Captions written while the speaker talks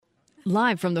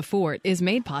Live from the Fort is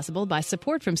made possible by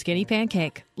support from Skinny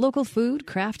Pancake, local food,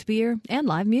 craft beer, and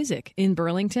live music in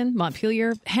Burlington,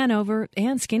 Montpelier, Hanover,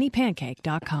 and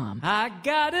skinnypancake.com. I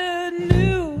got a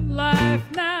new life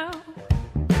now.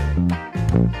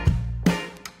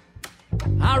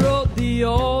 I wrote the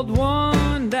old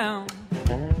one down.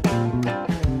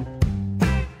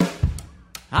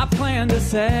 I plan to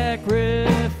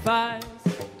sacrifice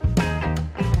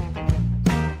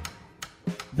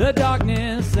the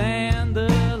darkness and the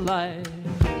light.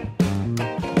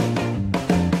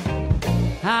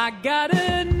 I got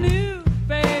a new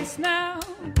face now.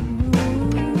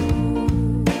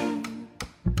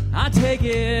 I take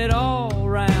it all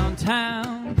around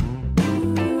town.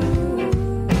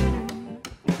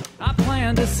 I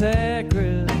plan to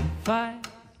sacrifice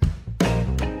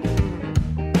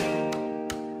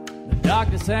the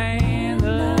darkness and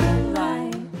the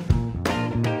light.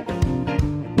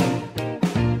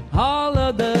 All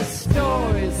of the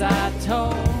stories I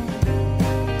told,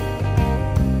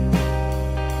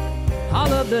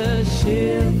 all of the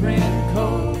shivering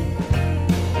cold,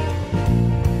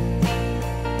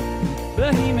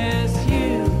 behemoths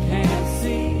you can't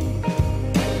see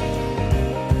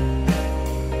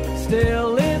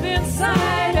still live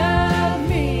inside of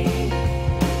me.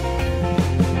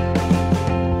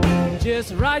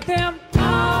 Just write them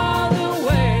all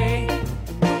away.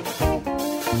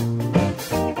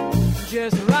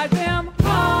 Just write them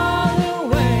all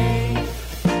away.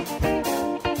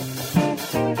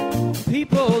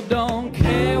 People don't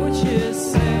care what you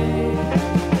say.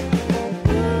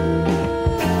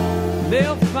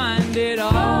 They'll find it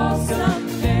all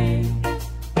someday.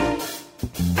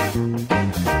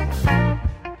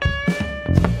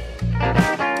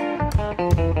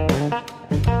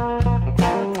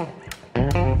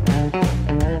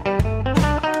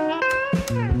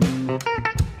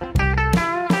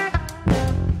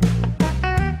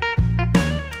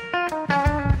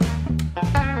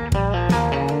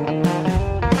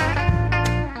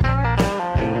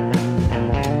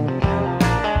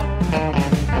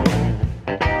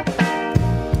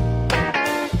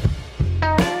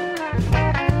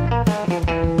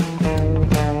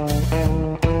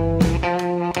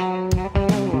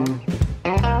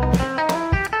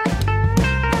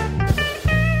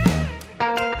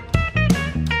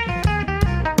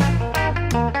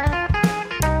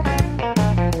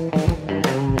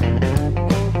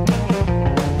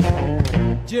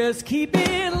 Just keep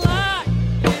it locked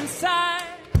inside,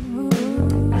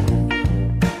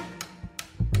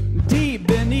 deep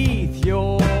beneath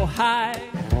your hide.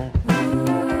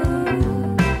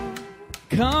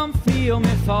 Come feel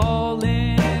me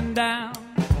falling down.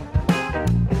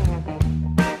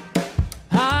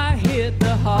 I hit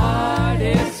the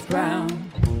hardest ground.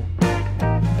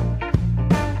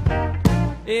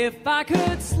 If I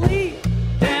could sleep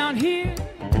down here,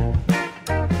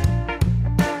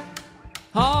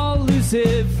 all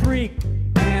lucid, freak,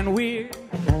 and weird,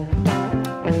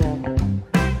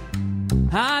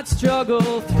 I'd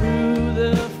struggle through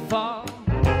the fog.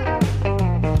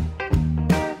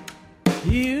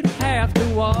 You'd have to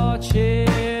watch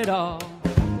it all.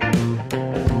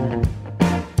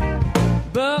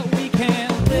 But we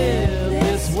can't live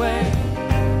this way.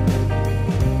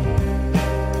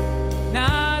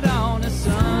 Not on a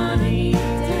sunny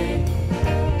day.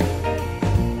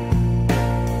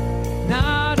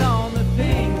 Not on the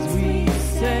things we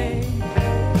say.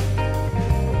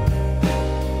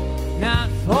 Not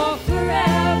for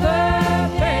forever,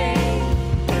 babe.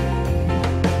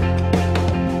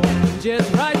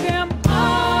 Just write them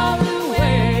all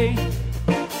away.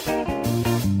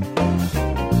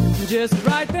 Just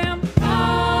write them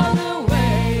all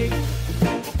away.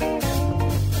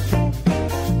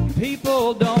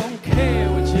 People don't care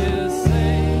what you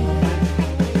say.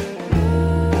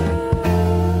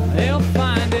 They'll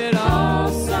find it all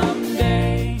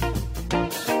someday.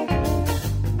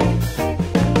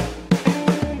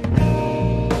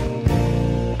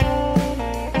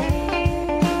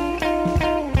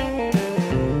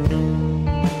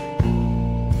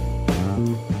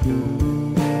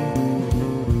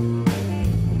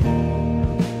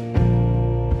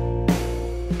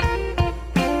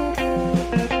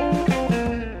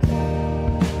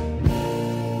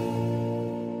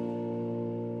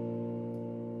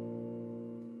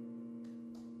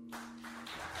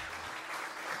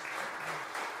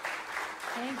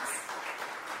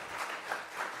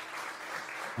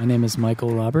 My name is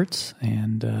Michael Roberts,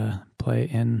 and play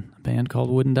in a band called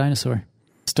Wooden Dinosaur.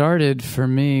 Started for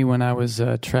me when I was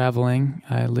traveling.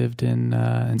 I lived in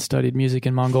and studied music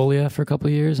in Mongolia for a couple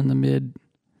of years in the mid,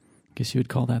 I guess you would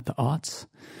call that the aughts.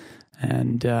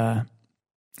 And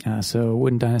So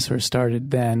Wooden Dinosaur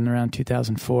started then around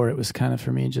 2004. It was kind of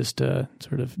for me just a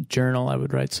sort of journal. I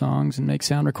would write songs and make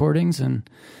sound recordings and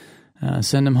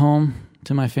send them home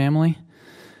to my family.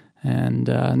 And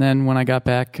then when I got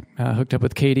back, hooked up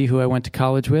with Katie, who I went to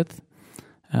college with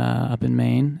up in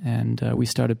Maine, and we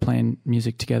started playing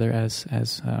music together as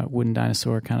Wooden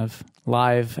Dinosaur, kind of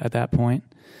live at that point.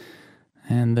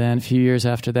 And then a few years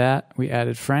after that, we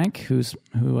added Frank, who is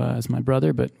my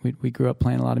brother, but we grew up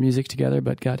playing a lot of music together,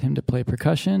 but got him to play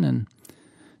percussion. And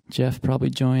Jeff probably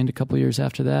joined a couple years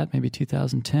after that, maybe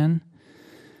 2010.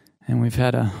 And we've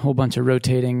had a whole bunch of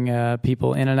rotating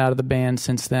people in and out of the band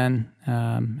since then.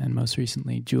 And most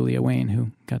recently, Julia Wayne,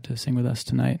 who got to sing with us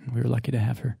tonight. And we were lucky to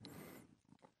have her.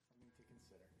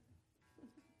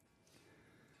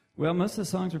 Well, most of the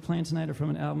songs we're playing tonight are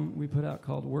from an album we put out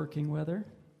called Working Weather.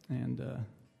 And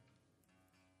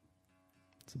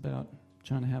it's about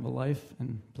trying to have a life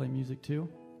and play music too.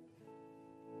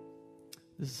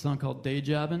 This is a song called Day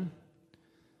Jobbin'.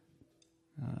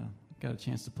 Got a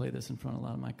chance to play this in front of a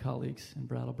lot of my colleagues in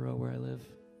Brattleboro, where I live,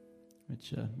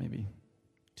 which maybe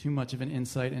too much of an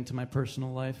insight into my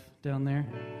personal life down there.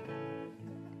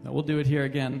 But we'll do it here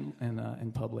again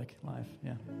in public, live,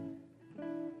 yeah.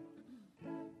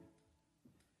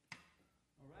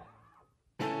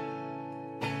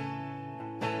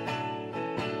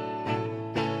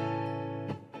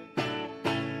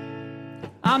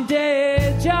 I'm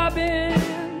day jobbing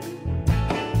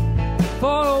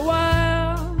for a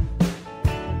while,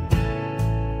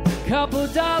 couple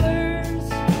dollars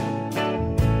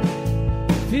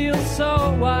feels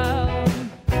so wild.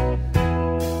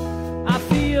 I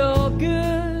feel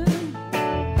good,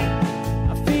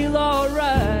 I feel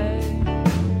alright.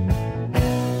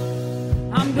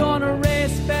 I'm gonna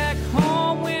race back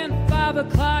home when 5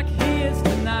 o'clock hits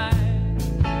tonight.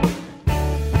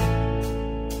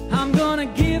 I'm gonna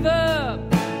give up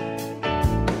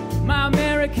my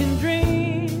American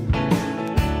dream.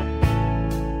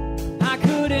 I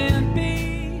couldn't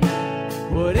be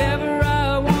whatever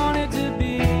I wanted to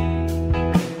be.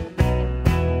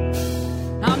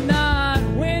 I'm not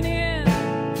winning,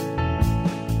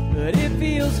 but it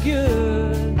feels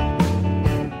good.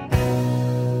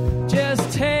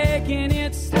 Just taking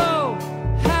it slow,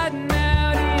 hiding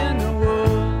out in the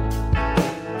woods.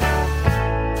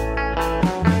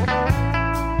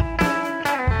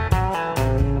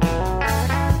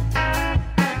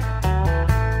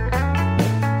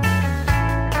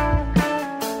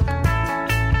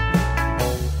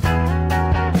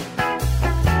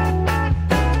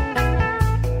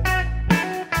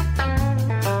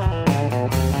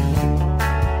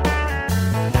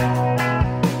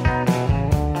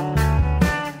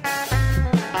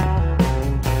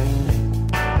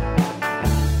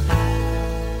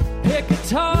 Pick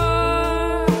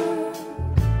guitar,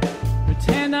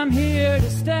 pretend I'm here to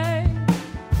stay.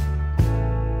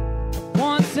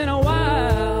 Once in a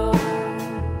while,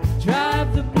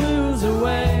 drive the blues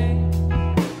away.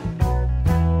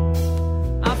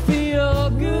 I feel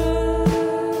good,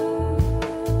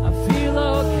 I feel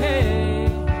okay,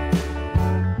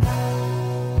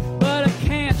 but I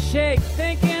can't shake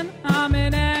thinking I'm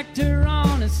an actor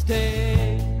on a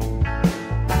stage.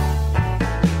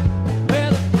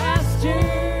 Well, the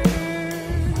pastures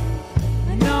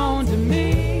known to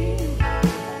me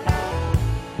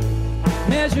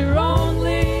measure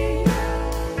only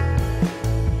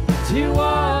 2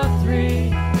 or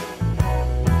 3.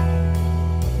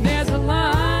 There's a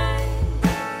line,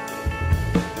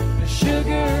 the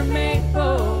sugar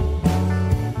maple.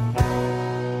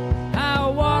 I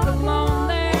walk alone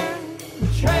there,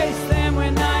 trace them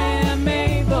when I am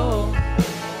able.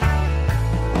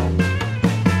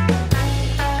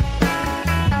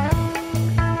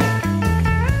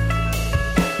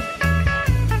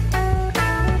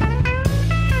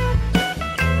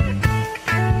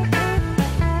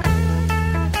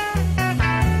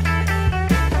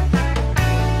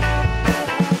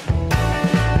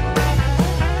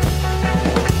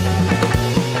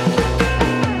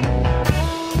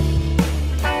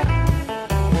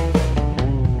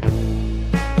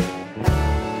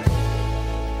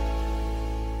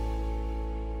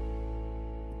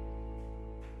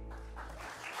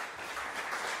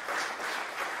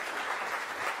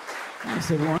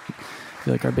 I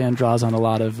feel like our band draws on a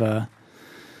lot of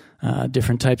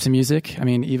different types of music. I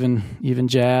mean, even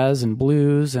jazz and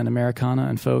blues and Americana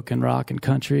and folk and rock and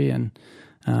country, and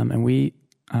we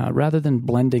rather than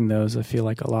blending those, I feel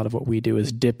like a lot of what we do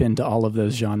is dip into all of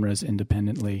those genres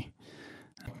independently.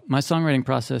 My songwriting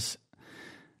process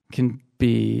can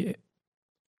be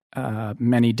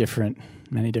many different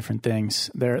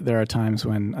things. There are times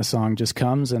when a song just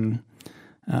comes and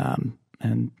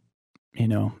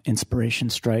inspiration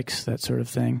strikes, that sort of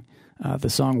thing. The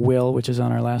song Will, which is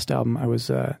on our last album, I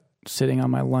was sitting on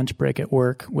my lunch break at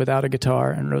work without a guitar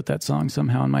and wrote that song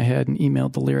somehow in my head and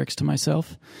emailed the lyrics to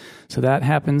myself. So that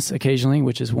happens occasionally,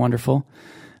 which is wonderful.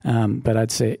 But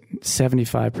I'd say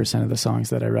 75% of the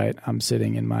songs that I write, I'm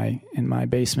sitting in my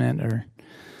basement or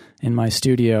in my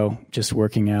studio just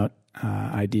working out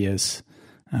ideas.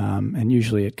 And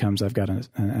usually it comes, I've got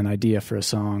an idea for a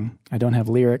song. I don't have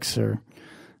lyrics or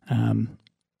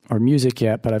music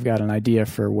yet, but I've got an idea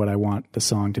for what I want the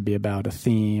song to be about, a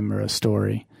theme or a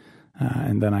story.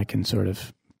 And then I can sort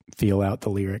of feel out the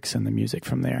lyrics and the music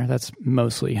from there. That's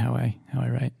mostly how I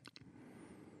write.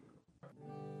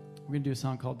 We're going to do a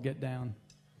song called Get Down.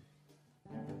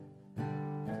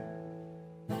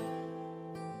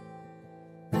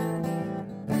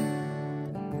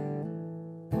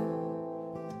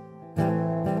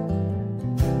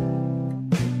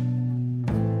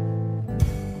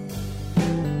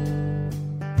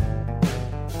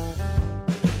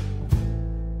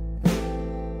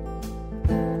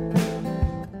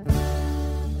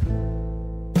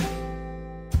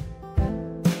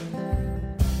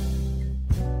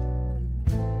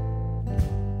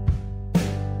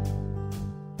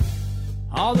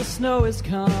 All the snow has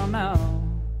come out,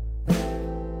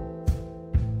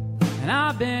 and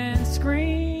I've been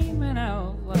screaming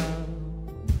out loud.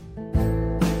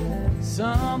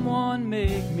 Someone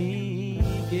make me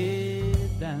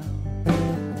get down.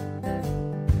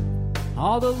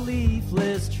 All the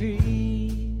leafless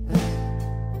trees,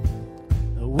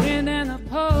 the wind and the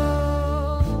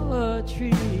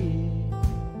poetry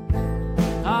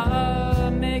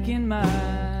are making my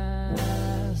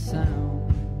sound.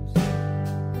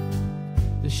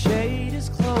 The shade is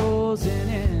closing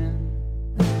in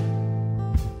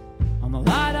on the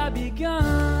light I've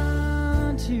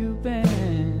begun to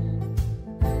bend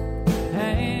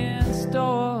and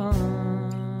store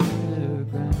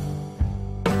underground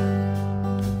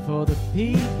for the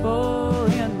people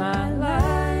in my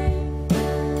life,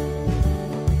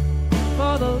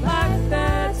 for the life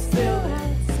that's still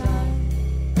outside.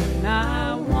 And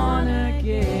I wanna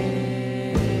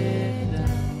get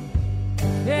down.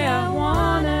 Yeah, I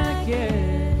wanna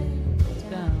get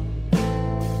down.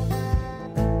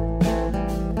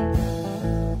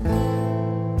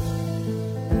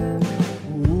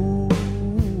 Ooh,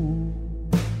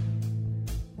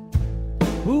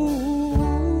 ooh.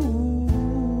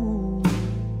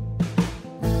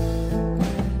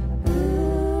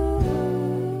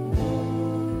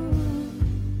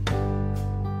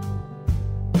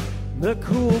 The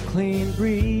cool, clean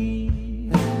breeze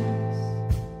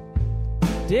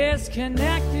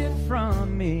disconnected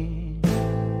from me,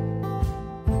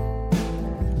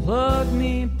 plug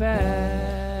me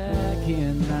back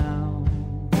in now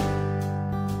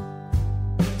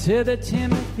to the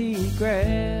Timothy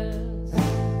grass,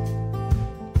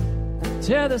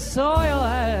 to the soil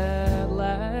at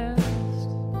last,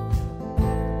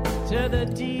 to the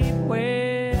deep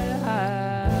where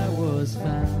I was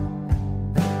found.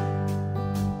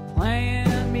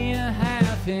 Plant me a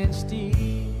half-inch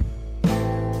deep,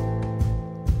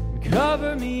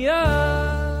 cover me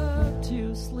up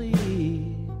to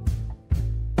sleep.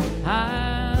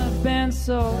 I've been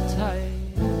so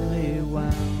tightly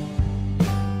wound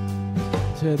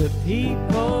to the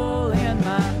people in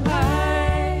my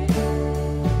life,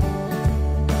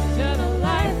 to the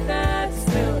life that's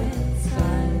still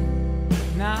inside.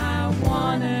 And I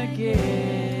wanna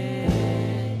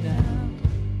get down.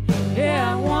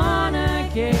 Yeah, I wanna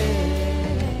get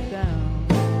down.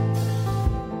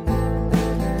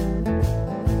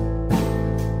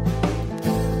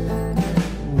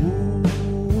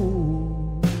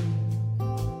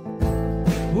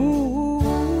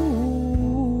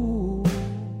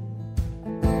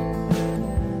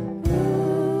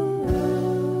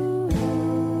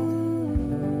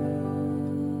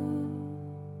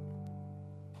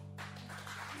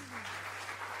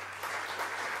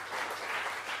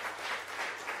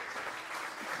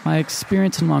 My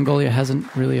experience in Mongolia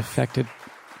hasn't really affected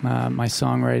my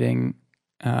songwriting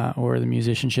or the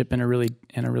musicianship in a really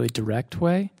direct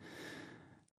way.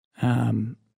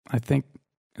 I think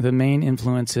the main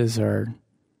influences are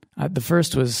the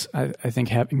first was I think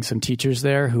having some teachers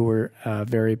there who were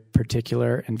very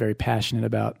particular and very passionate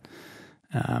about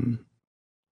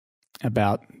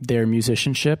their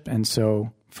musicianship, and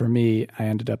so for me, I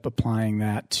ended up applying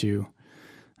that to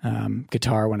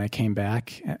guitar when I came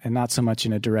back, and not so much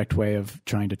in a direct way of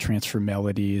trying to transfer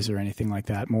melodies or anything like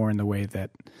that, more in the way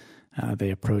that they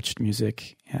approached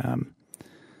music.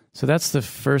 So that's the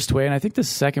first way. And I think the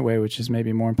second way, which is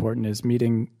maybe more important, is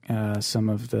meeting some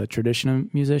of the traditional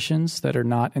musicians that are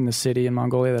not in the city in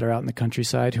Mongolia, that are out in the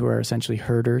countryside, who are essentially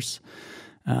herders,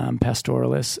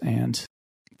 pastoralists. And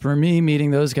for me,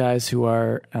 meeting those guys who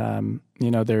are,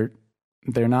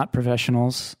 they're not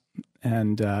professionals,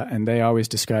 and they always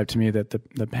describe to me that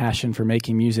the passion for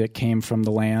making music came from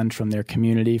the land, from their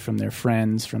community, from their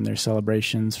friends, from their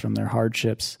celebrations, from their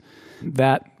hardships.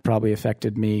 That probably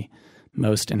affected me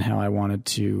most in how I wanted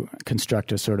to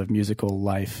construct a sort of musical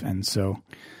life. And so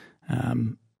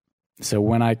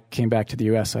when I came back to the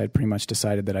U.S., I had pretty much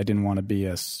decided that I didn't want to be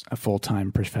a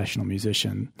full-time professional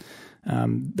musician.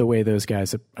 The way those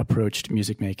guys approached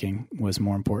music making was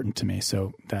more important to me.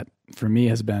 So that, for me,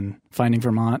 has been finding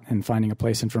Vermont and finding a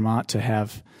place in Vermont to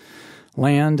have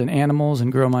land and animals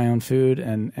and grow my own food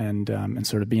and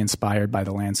sort of be inspired by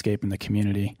the landscape and the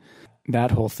community.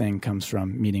 That whole thing comes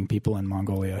from meeting people in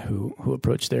Mongolia who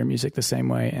approach their music the same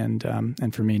way, and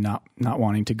for me, not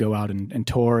wanting to go out and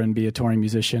tour and be a touring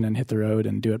musician and hit the road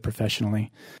and do it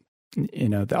professionally.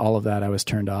 All of that I was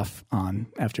turned off on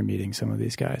after meeting some of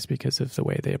these guys because of the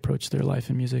way they approach their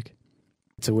life in music.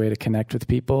 It's a way to connect with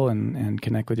people and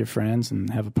connect with your friends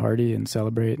and have a party and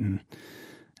celebrate,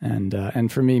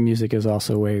 and for me, music is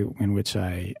also a way in which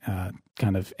I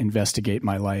kind of investigate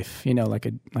my life,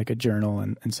 like a journal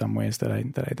in some ways that I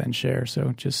then share.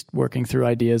 So just working through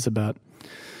ideas about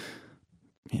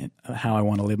how I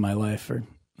want to live my life, or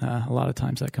a lot of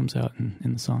times that comes out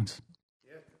in the songs.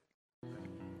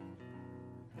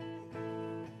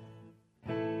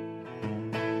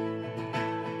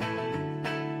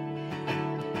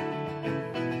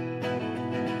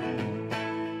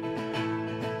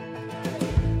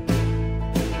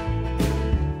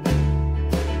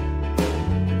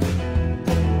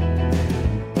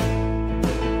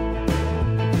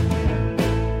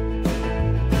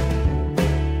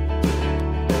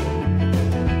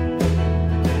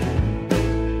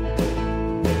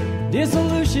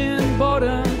 Dissolution,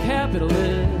 boredom,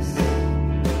 capitalists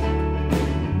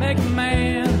make a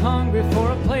man hungry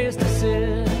for a place to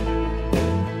sit.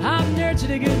 I've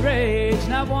nurtured a good rage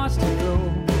and I've watched it grow.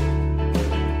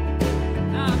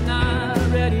 I'm not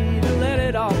ready to let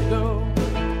it all go.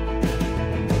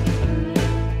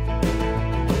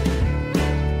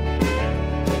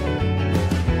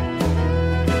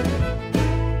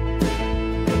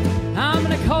 I'm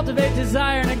gonna cultivate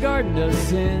desire in a garden of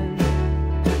sin.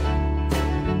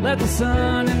 Let the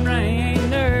sun and rain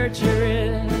nurture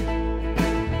it.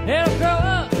 It'll grow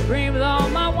up green with all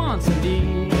my wants and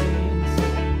needs.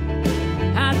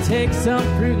 I take some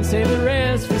fruit and save the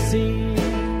rest for seed.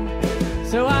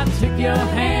 So I took your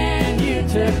hand, you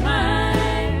took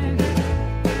mine.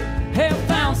 Hey,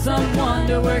 found someone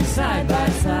to work side by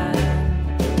side.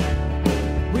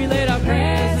 We laid our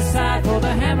prayers aside for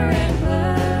the hammer and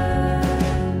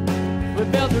blood. We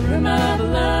built a room of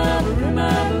love, a room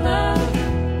of love.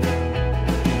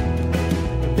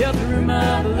 Built a room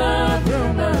of love,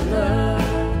 room of love.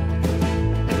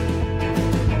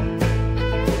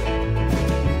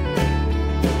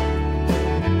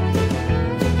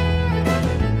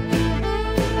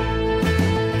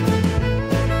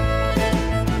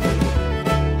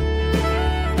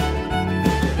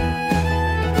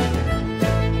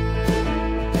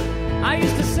 I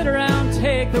used to sit around,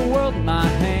 take the world in my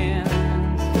hands.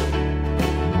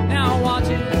 Now I watch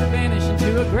it vanish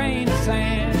into a grain of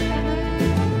sand.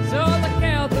 So look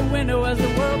out the window as the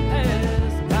world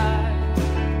passes by.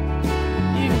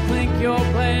 You can clink your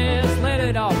glass, let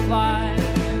it all fly.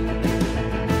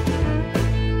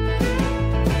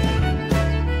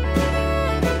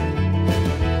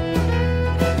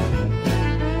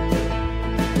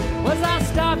 Was I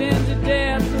starving to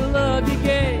death for the love you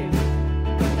gave?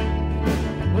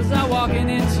 Was I walking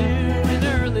into an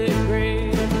early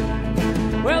grave?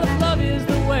 Well, if love is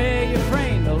the way you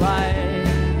frame the life,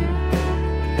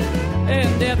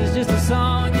 and death is just a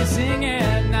song you sing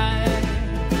at night.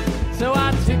 So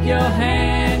I took your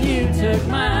hand, you took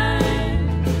mine.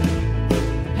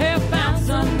 Hey, I found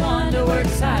someone to work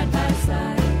side by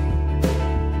side.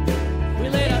 We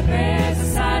laid our prayers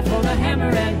aside for the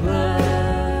hammer and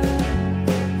blood.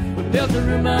 We built a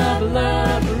room of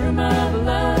love, a room of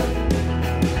love.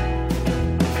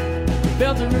 We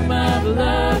built a room of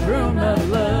love, room of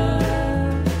love.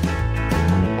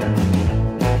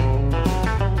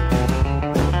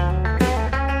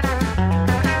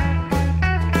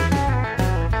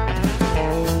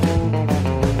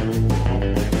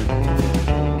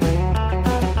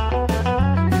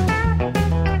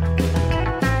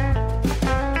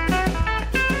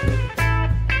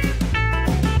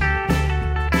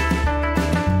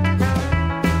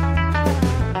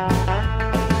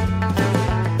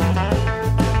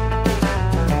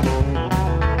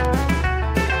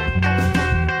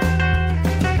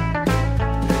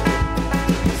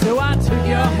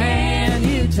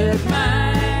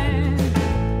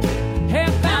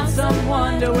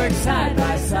 to work side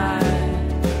by side.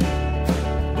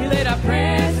 We laid our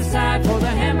prayers aside for the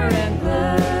hammer and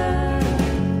blood.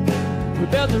 We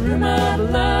built a room of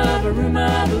love, a room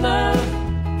of love.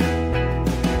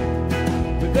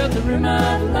 We built a room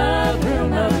of love,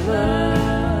 room of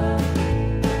love.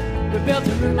 We built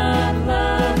a room of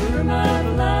love, a room of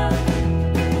love.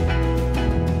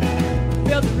 We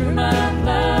built a room of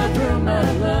love, room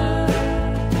of love.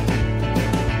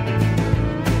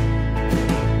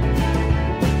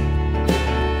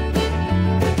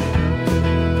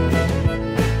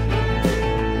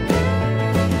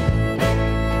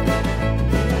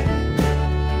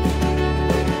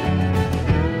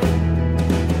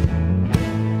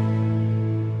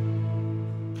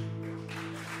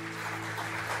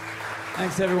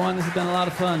 Thanks, everyone. This has been a lot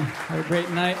of fun. Have a great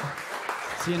night.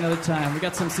 See you another time. We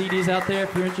got some CDs out there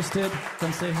if you're interested.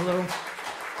 Come say hello.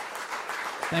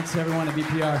 Thanks to everyone at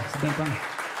BPR. It's been fun.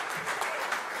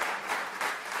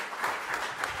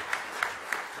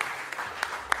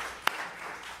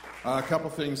 A couple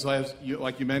things,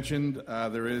 like you mentioned,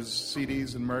 there is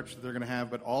CDs and merch that they're going to have,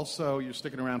 but also you're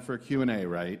sticking around for a Q&A,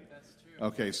 right? That's true.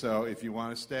 Okay, so if you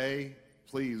want to stay,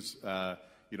 please,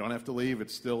 you don't have to leave.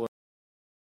 It's still